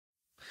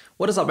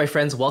What is up, my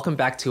friends? Welcome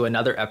back to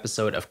another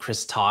episode of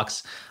Chris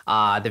Talks,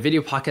 the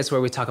video podcast where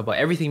we talk about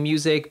everything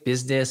music,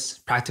 business,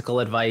 practical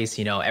advice,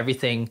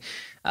 everything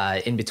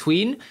in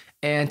between.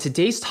 And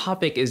today's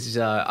topic is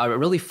a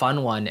really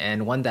fun one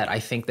and one that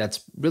I think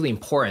that's really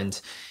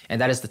important.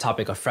 And that is the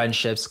topic of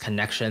friendships,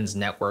 connections,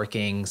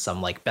 networking,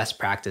 some like best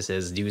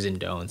practices, do's and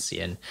don'ts,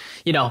 and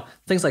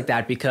things like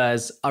that.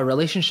 Because our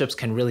relationships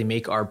can really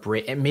make or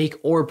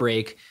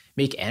break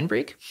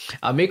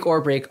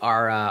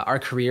our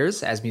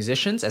careers as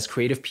musicians, as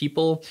creative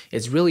people.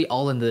 It's really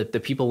all in the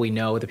people we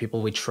know, the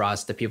people we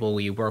trust, the people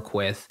we work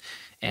with.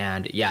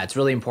 And yeah, it's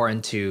really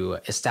important to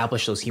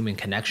establish those human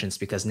connections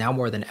because now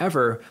more than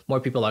ever, more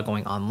people are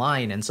going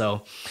online. And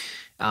so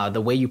the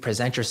way you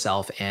present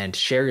yourself and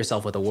share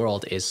yourself with the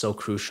world is so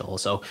crucial.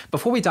 So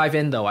before we dive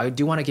in, though, I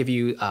do want to give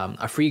you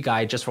a free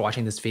guide just for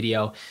watching this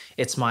video.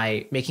 It's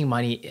my making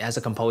money as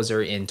a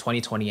composer in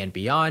 2020 and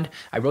beyond.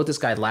 I wrote this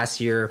guide last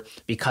year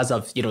because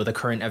of the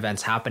current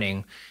events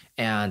happening.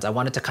 And I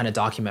wanted to kind of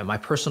document my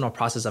personal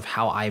process of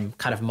how I'm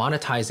kind of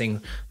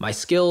monetizing my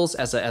skills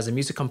as a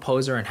music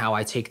composer and how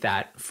I take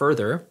that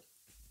further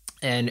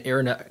and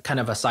earn a kind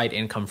of a side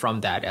income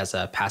from that as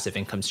a passive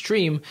income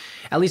stream.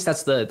 At least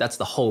that's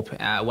the hope.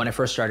 When I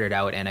first started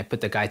out and I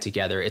put the guide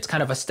together, it's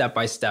kind of a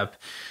step-by-step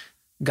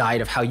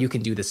guide of how you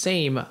can do the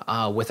same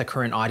with a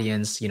current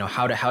audience.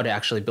 How to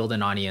actually build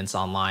an audience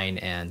online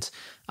and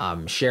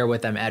share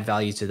with them, add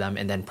value to them,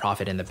 and then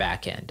profit in the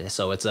back end.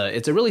 So it's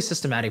a really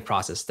systematic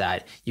process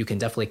that you can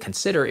definitely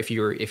consider if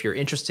you're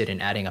interested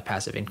in adding a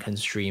passive income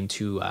stream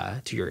to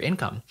your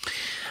income.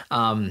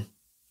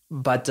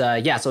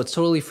 Yeah, so it's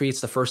totally free.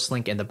 It's the first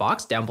link in the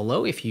box down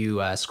below. If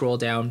you scroll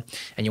down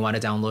and you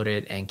want to download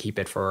it and keep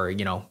it for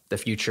the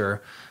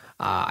future,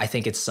 I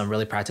think it's some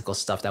really practical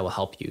stuff that will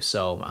help you.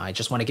 So I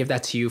just want to give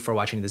that to you for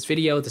watching this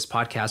video, this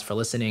podcast, for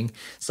listening.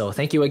 So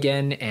thank you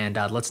again, and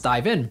let's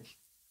dive in.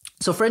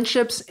 So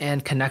friendships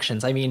and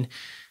connections. I mean,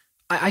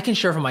 I can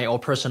share from my own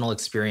personal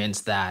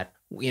experience that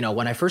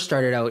when I first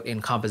started out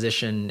in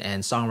composition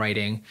and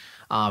songwriting,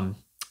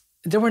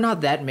 there were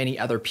not that many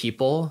other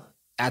people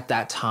at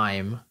that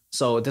time.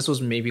 So this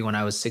was maybe when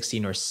I was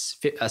 16 or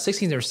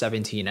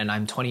 17, and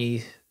I'm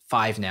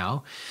 25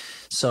 now.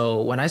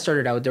 So when I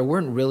started out, there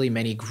weren't really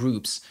many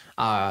groups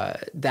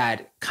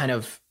that kind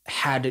of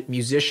had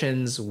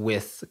musicians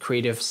with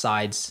creative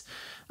sides.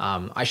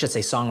 I should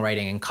say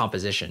songwriting and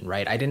composition,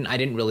 right? I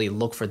didn't really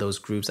look for those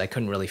groups. I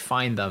couldn't really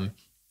find them.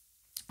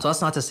 So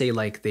that's not to say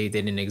like they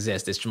didn't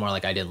exist. It's more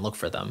like I didn't look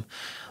for them.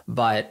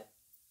 But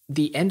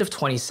the end of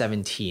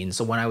 2017,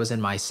 so when I was in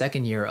my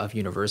second year of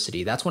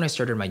university, that's when I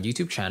started my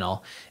YouTube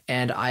channel.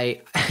 And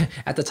I,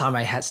 at the time,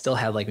 I still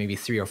had like maybe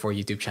 3 or 4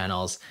 YouTube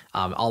channels,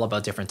 all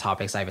about different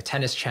topics. I have a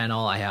tennis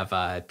channel, I have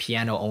a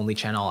piano only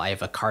channel, I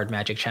have a card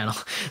magic channel.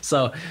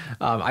 So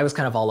I was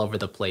kind of all over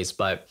the place,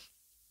 but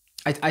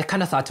I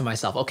kind of thought to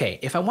myself, okay,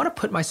 if I want to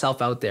put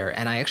myself out there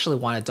and I actually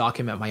want to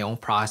document my own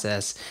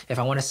process, if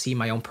I want to see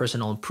my own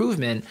personal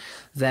improvement,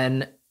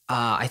 then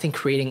I think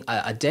creating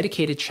a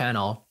dedicated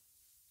channel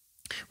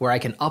where I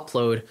can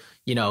upload,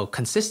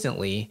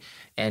 consistently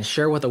and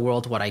share with the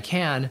world what I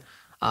can,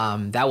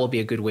 that will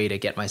be a good way to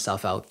get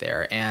myself out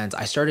there. And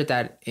I started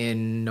that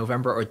in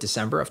November or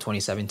December of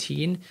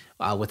 2017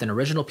 with an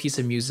original piece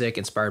of music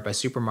inspired by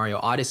Super Mario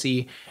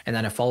Odyssey. And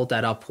then I followed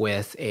that up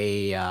with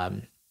a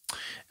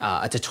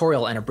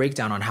tutorial and a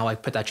breakdown on how I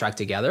put that track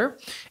together.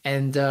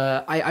 And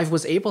I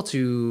was able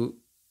to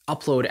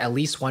upload at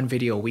least one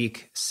video a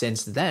week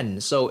since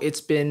then. So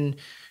it's been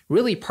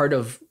really part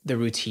of the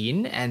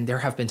routine. And there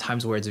have been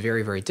times where it's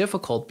very, very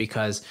difficult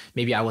because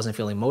maybe I wasn't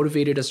feeling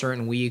motivated a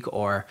certain week,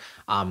 or,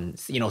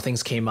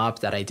 things came up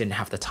that I didn't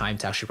have the time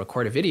to actually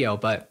record a video.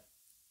 But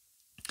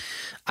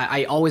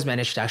I always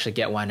managed to actually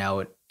get one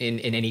out in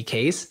any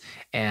case.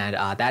 And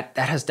that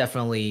has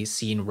definitely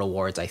seen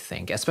rewards, I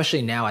think,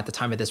 especially now at the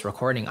time of this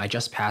recording. I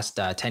just passed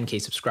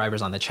 10K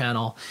subscribers on the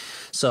channel.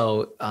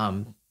 So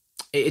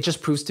it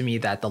just proves to me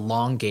that the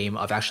long game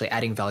of actually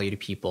adding value to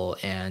people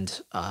and,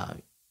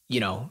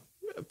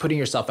 putting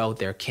yourself out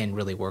there can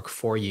really work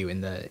for you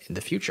in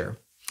the future.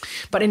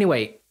 But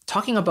anyway,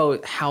 talking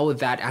about how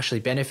that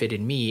actually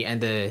benefited me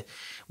and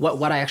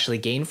what I actually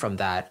gained from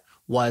that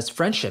was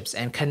friendships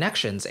and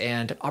connections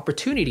and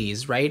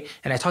opportunities, right?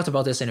 And I talked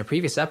about this in a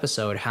previous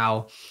episode,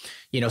 how,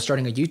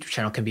 starting a YouTube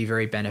channel can be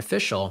very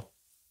beneficial.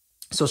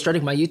 So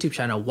starting my YouTube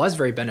channel was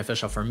very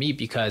beneficial for me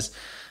because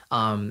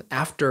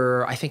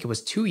after, I think it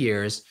was 2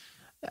 years,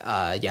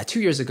 2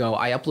 years ago,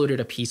 I uploaded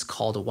a piece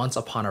called Once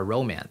Upon a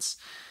Romance.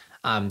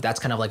 That's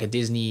kind of like a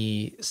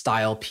Disney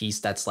style piece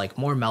that's like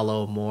more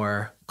mellow,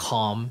 more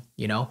calm,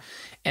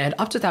 And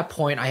up to that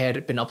point, I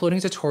had been uploading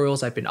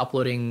tutorials. I've been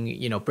uploading,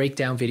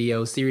 breakdown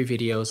videos, theory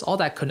videos, all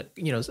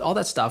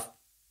that stuff.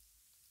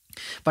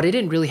 But I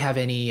didn't really have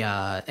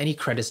any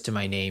credits to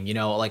my name,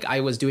 like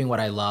I was doing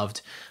what I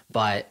loved,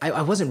 but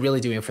I wasn't really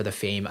doing it for the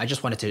fame. I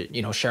just wanted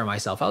to, share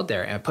myself out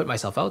there and put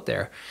myself out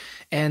there.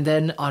 And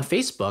then on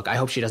Facebook, I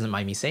hope she doesn't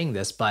mind me saying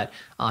this, but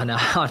on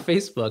on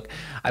Facebook,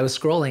 I was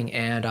scrolling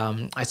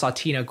and I saw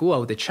Tina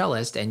Guo, the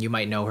cellist, and you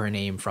might know her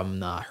name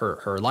from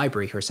her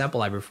library, her sample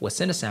library with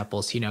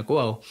Cinesamples, Tina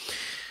Guo.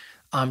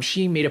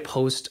 She made a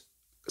post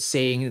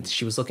saying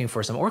she was looking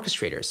for some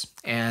orchestrators,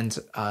 and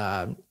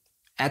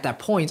at that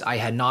point, I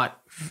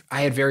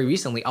had very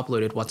recently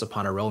uploaded Once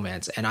Upon a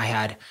Romance, and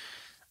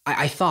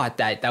I thought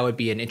that would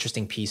be an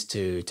interesting piece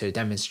to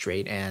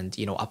demonstrate and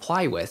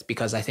apply with,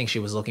 because I think she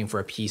was looking for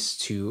a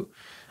piece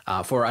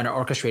for an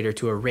orchestrator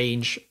to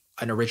arrange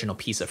an original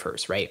piece of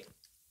hers, right?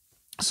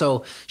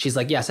 So she's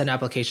like, yeah, send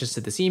applications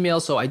to this email.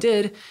 So I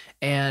did,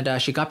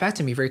 and she got back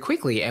to me very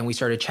quickly, and we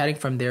started chatting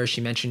from there.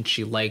 She mentioned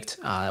she liked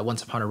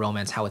Once Upon a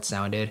Romance, how it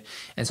sounded,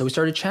 and so we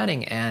started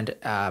chatting. And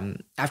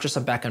after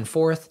some back and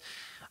forth,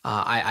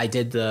 I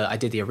did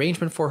the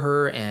arrangement for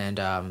her, and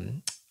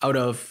out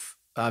of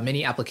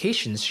many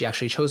applications, she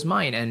actually chose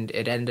mine, and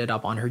it ended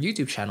up on her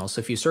YouTube channel. So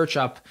if you search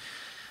up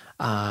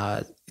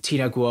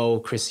Tina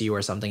Guo, Chrissy,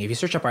 or something, if you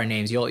search up our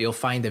names, you'll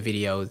find the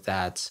video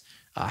that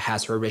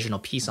has her original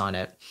piece on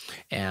it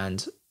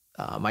and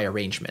my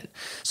arrangement.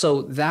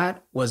 So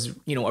that was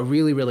a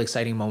really, really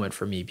exciting moment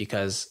for me,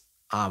 because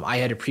I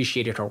had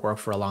appreciated her work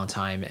for a long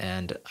time,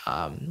 and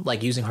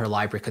like using her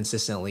library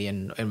consistently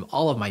in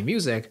all of my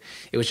music,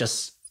 it was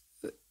just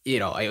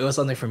it was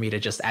something for me to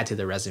just add to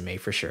the resume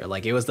for sure.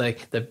 Like, it was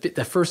like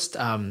the first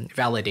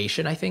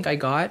validation I think I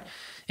got,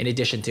 in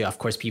addition to, of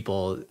course,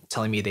 people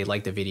telling me they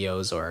liked the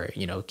videos or,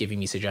 giving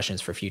me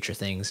suggestions for future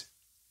things.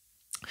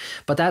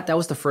 But that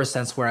was the first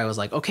sense where I was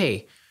like,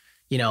 okay,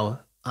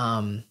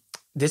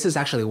 this is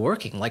actually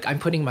working. Like, I'm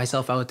putting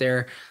myself out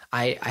there.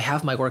 I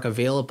have my work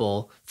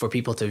available for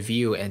people to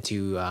view and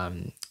to,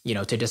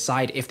 to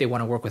decide if they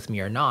want to work with me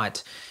or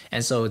not.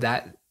 And so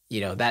that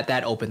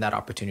opened that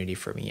opportunity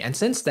for me. And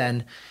since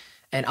then,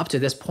 and up to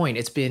this point,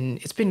 it's been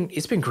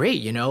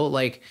great.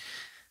 Like,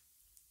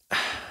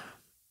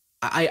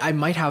 I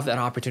might have an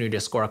opportunity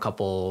to score a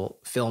couple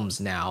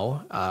films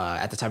now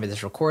at the time of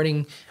this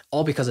recording,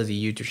 all because of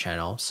the YouTube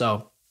channel.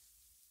 So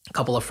a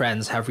couple of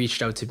friends have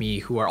reached out to me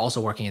who are also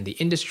working in the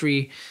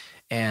industry,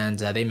 and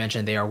they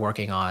mentioned they are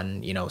working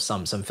on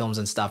some films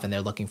and stuff, and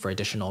they're looking for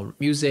additional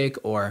music.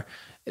 Or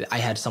I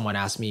had someone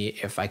ask me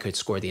if I could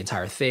score the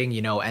entire thing,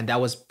 and that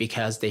was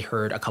because they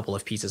heard a couple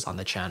of pieces on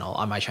my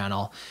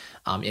channel,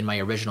 in my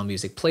original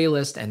music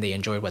playlist, and they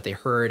enjoyed what they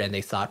heard, and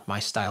they thought my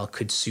style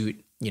could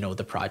suit,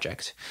 the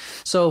project.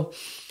 So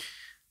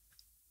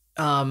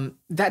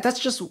that's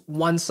just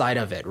one side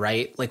of it,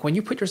 right? Like, when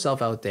you put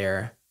yourself out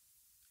there,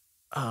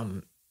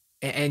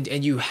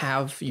 and you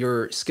have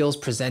your skills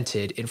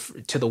presented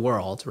to the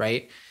world,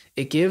 right?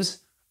 It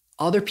gives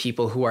other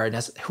people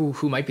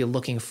who might be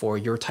looking for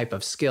your type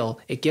of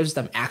skill, it gives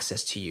them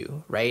access to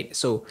you, right?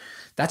 So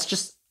that's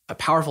just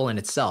powerful in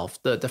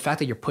itself. The fact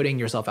that you're putting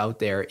yourself out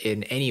there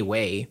in any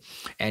way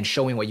and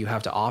showing what you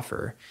have to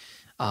offer,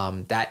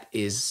 that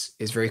is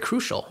very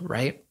crucial,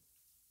 right?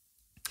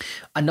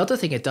 Another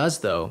thing it does,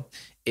 though,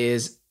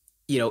 is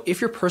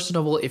if you're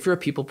personable, if you're a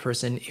people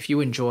person, if you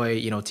enjoy,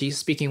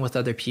 speaking with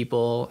other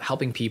people,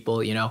 helping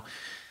people,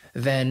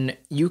 then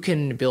you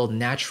can build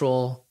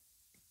natural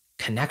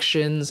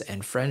connections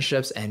and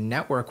friendships and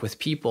network with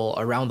people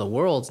around the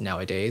world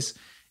nowadays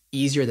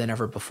easier than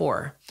ever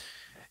before.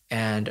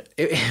 And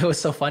it was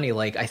so funny.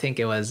 Like, I think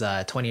it was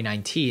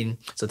 2019.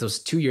 So it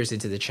was 2 years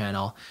into the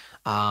channel.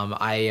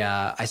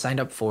 I signed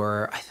up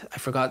for, I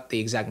forgot the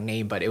exact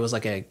name, but it was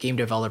like a game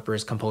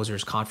developers,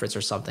 composers conference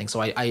or something.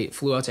 So I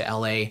flew out to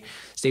LA,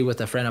 stayed with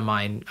a friend of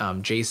mine,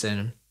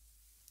 Jason,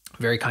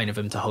 very kind of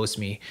him to host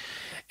me.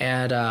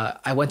 And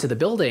I went to the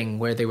building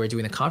where they were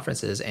doing the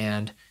conferences,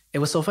 and it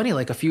was so funny.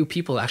 Like, a few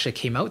people actually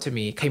came up to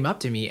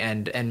me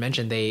and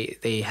mentioned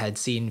they had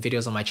seen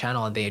videos on my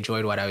channel and they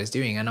enjoyed what I was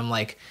doing. And I'm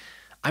like,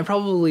 I'm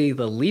probably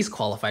the least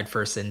qualified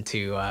person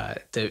to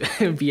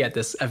be at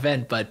this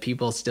event, but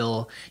people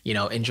still,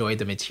 enjoyed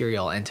the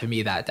material. And to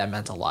me, that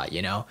meant a lot,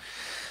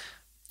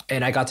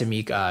 And I got to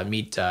meet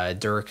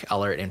Dirk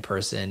Ellert in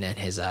person, and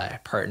his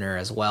partner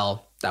as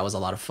well. That was a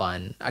lot of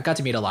fun. I got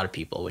to meet a lot of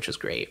people, which was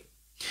great.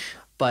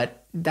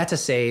 But that to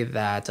say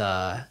that,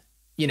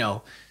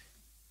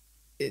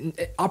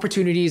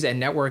 opportunities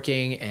and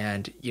networking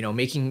and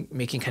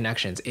making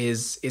connections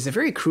is a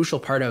very crucial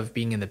part of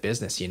being in the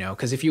business,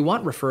 because if you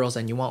want referrals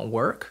and you want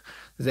work,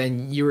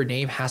 then your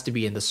name has to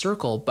be in the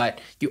circle, but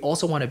you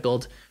also want to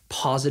build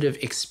positive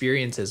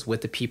experiences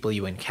with the people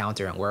you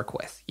encounter and work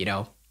with.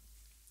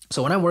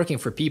 So when I'm working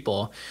for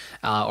people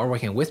or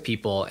working with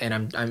people,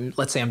 and I'm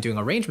let's say I'm doing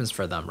arrangements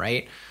for them,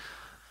 right?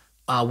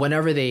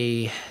 Whenever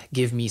they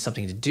give me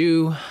something to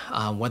do,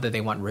 whether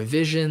they want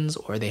revisions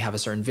or they have a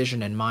certain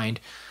vision in mind,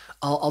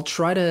 I'll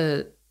try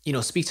to,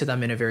 speak to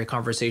them in a very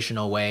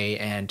conversational way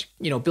and,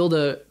 build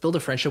a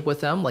friendship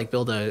with them, like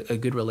build a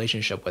good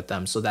relationship with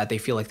them so that they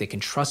feel like they can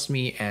trust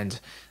me and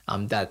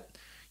that,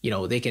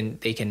 they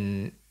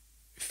can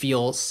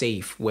feel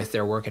safe with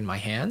their work in my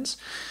hands.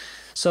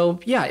 So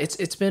yeah,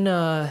 it's been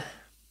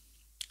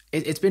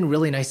it's been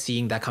really nice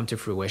seeing that come to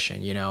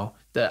fruition. You know,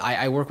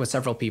 I work with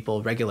several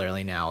people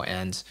regularly now,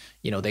 and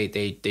you know,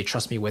 they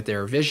trust me with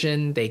their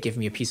vision. They give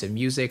me a piece of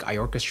music, I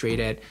orchestrate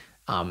it.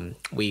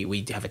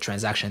 We have a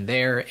transaction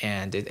there,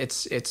 and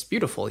it's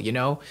beautiful, you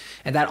know.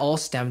 And that all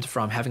stemmed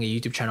from having a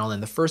YouTube channel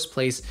in the first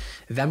place,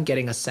 them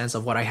getting a sense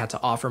of what I had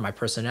to offer, my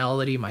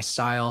personality, my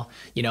style,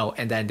 you know.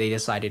 And then they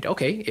decided,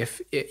 okay,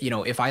 you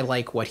know, if I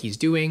like what he's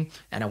doing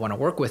and I want to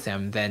work with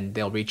him, then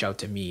they'll reach out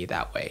to me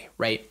that way,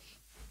 right?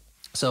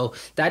 So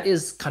that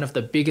is kind of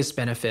the biggest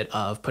benefit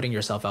of putting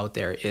yourself out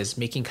there, is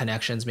making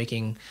connections,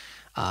 making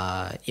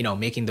you know,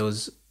 making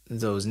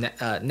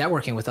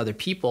networking with other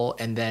people,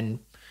 and then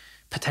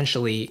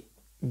potentially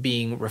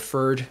being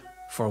referred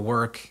for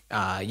work,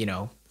 you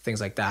know, things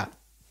like that.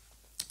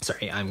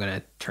 Sorry, I'm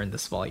gonna turn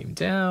this volume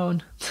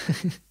down.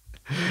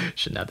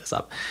 Shouldn't have this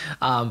up.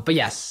 But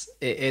yes,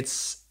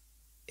 it's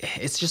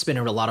just been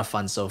a lot of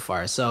fun so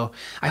far. So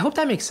I hope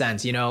that makes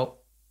sense. You know,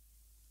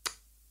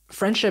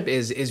 friendship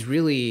is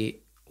really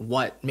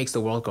what makes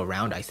the world go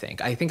round. I think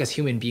as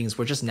human beings,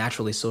 we're just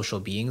naturally social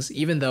beings,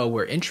 even though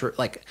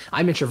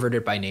I'm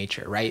introverted by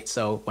nature, right?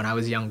 So when I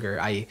was younger,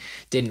 I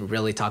didn't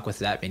really talk with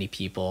that many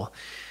people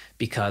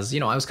because, you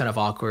know, I was kind of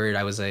awkward.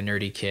 I was a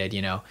nerdy kid,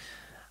 you know.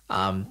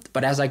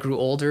 But as I grew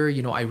older,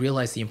 you know, I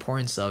realized the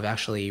importance of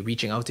actually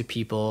reaching out to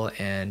people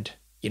and,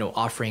 you know,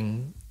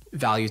 offering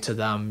value to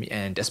them,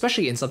 and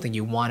especially in something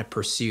you want to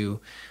pursue.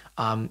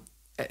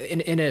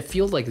 In a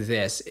field like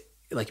this,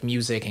 like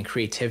music and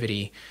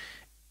creativity,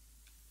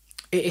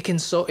 it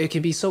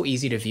can be so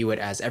easy to view it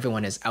as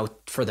everyone is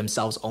out for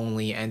themselves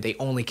only, and they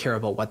only care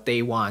about what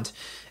they want.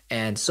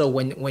 And so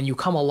when you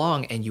come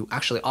along and you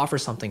actually offer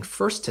something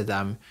first to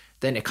them,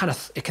 then it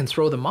can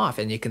throw them off,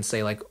 and you can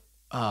say like,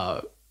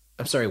 I'm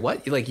sorry,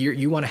 what? Like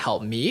you want to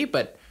help me,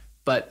 but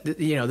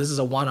you know, this is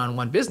a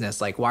one-on-one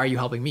business. Like, why are you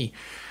helping me?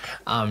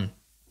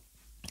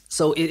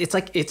 So it's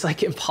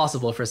like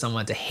impossible for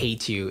someone to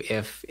hate you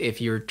if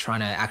you're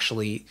trying to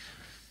actually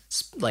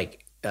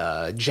like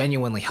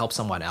genuinely help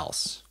someone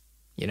else,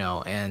 you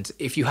know. And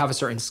if you have a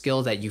certain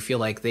skill that you feel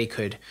like they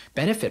could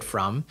benefit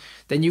from,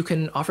 then you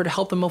can offer to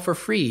help them out for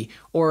free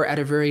or at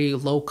a very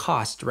low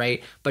cost,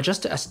 right? But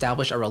just to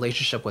establish a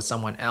relationship with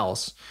someone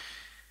else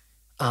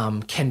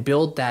can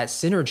build that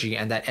synergy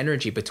and that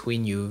energy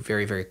between you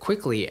very, very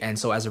quickly. And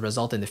so as a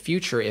result, in the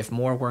future, if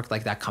more work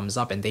like that comes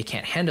up and they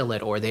can't handle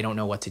it or they don't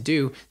know what to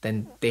do,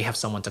 then they have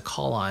someone to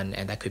call on,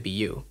 and that could be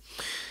you.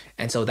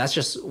 And so that's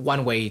just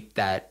one way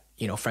that,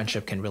 you know,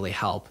 friendship can really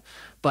help.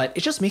 But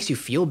it just makes you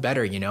feel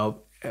better, you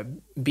know,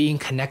 being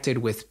connected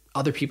with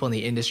other people in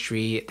the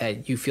industry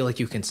that you feel like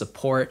you can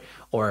support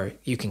or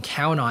you can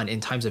count on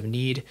in times of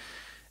need.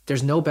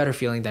 There's no better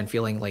feeling than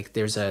feeling like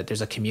there's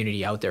a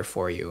community out there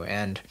for you.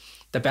 And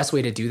the best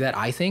way to do that,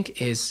 I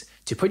think, is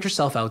to put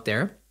yourself out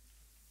there,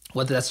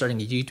 whether that's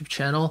starting a YouTube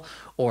channel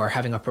or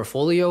having a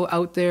portfolio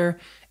out there,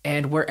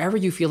 and wherever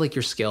you feel like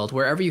you're skilled,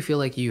 wherever you feel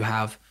like you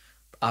have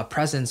a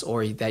presence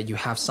or that you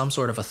have some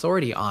sort of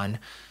authority on,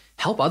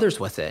 help others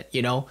with it.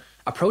 You know,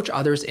 approach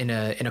others in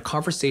a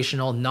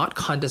conversational, not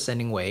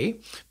condescending way,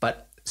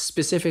 but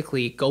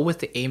specifically go with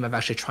the aim of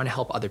actually trying to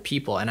help other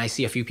people. And I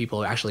see a few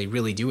people actually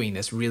really doing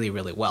this really,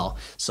 really well.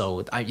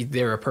 So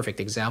they're a perfect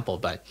example.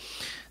 But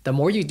the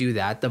more you do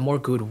that, the more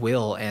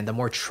goodwill and the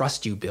more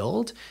trust you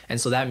build. And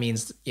so that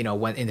means, you know,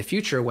 when in the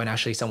future, when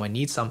actually someone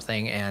needs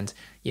something and,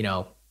 you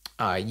know,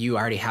 you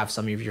already have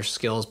some of your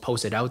skills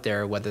posted out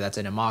there, whether that's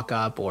in a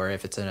mock-up or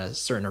if it's in a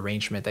certain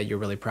arrangement that you're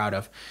really proud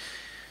of,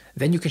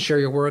 then you can share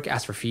your work,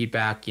 ask for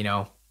feedback, you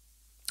know,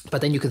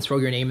 but then you can throw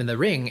your name in the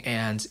ring.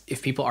 And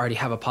if people already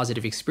have a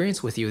positive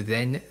experience with you,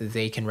 then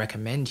they can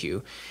recommend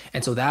you.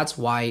 And so that's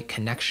why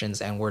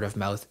connections and word of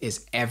mouth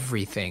is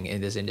everything in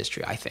this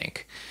industry, I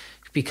think.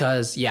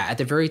 Because yeah, at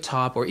the very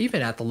top or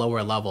even at the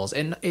lower levels,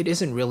 and it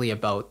isn't really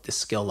about the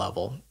skill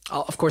level.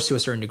 Of course, to a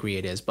certain degree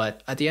it is,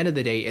 but at the end of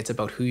the day, it's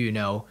about who you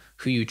know,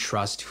 who you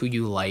trust, who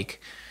you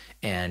like.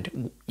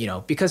 And, you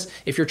know, because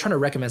if you're trying to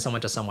recommend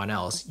someone to someone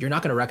else, you're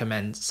not going to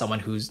recommend someone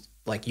who's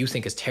like you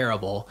think is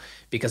terrible,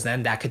 because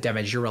then that could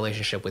damage your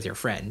relationship with your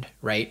friend,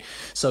 right?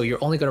 So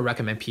you're only going to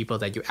recommend people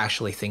that you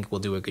actually think will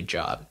do a good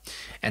job.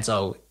 And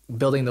so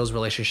building those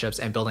relationships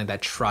and building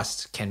that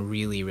trust can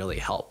really, really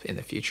help in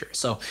the future.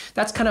 So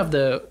that's kind of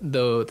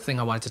the thing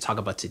I wanted to talk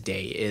about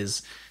today,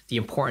 is the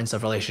importance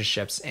of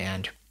relationships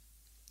and,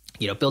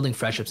 you know, building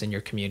friendships in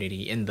your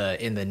community, in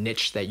the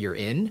niche that you're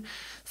in.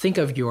 Think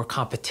of your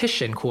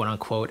competition, quote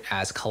unquote,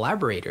 as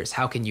collaborators.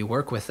 How can you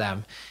work with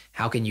them?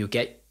 How can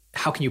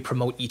you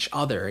promote each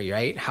other,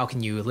 right? How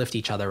can you lift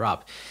each other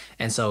up?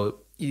 And so,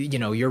 you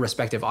know, your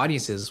respective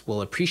audiences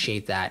will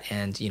appreciate that,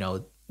 and, you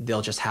know,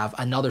 they'll just have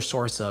another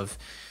source of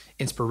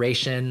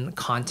inspiration,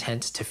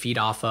 content to feed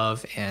off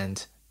of,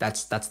 and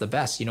that's the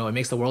best. You know, it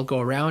makes the world go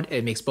around.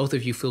 It makes both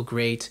of you feel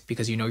great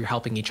because you know you're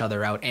helping each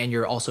other out and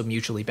you're also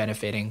mutually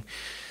benefiting.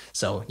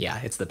 So yeah,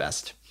 it's the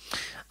best.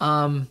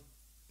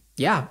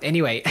 Yeah,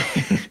 anyway,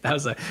 that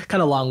was a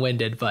kind of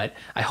long-winded, but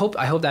I hope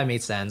that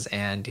made sense.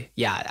 And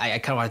yeah, I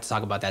kind of wanted to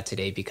talk about that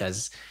today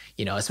because,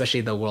 you know,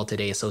 especially the world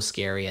today is so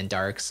scary and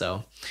dark.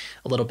 So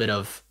a little bit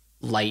of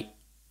light,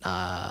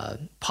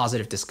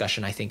 positive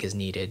discussion I think is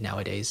needed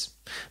nowadays.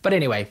 But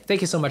anyway,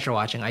 thank you so much for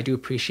watching. I do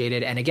appreciate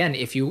it. And again,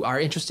 if you are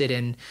interested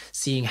in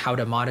seeing how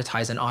to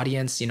monetize an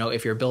audience, you know,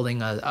 if you're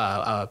building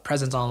a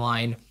presence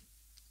online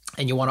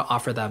and you want to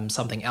offer them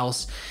something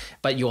else,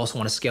 but you also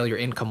want to scale your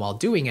income while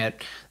doing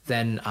it,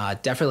 then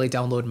definitely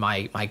download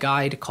my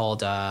guide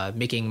called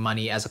Making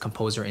Money as a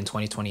Composer in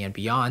 2020 and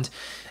Beyond.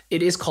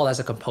 It is called as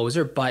a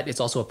composer, but it's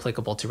also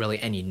applicable to really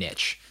any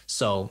niche.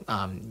 So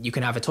you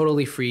can have it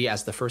totally free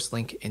as the first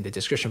link in the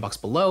description box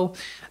below.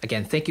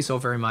 Again, thank you so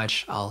very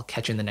much. I'll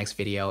catch you in the next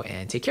video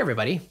and take care,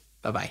 everybody.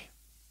 Bye-bye.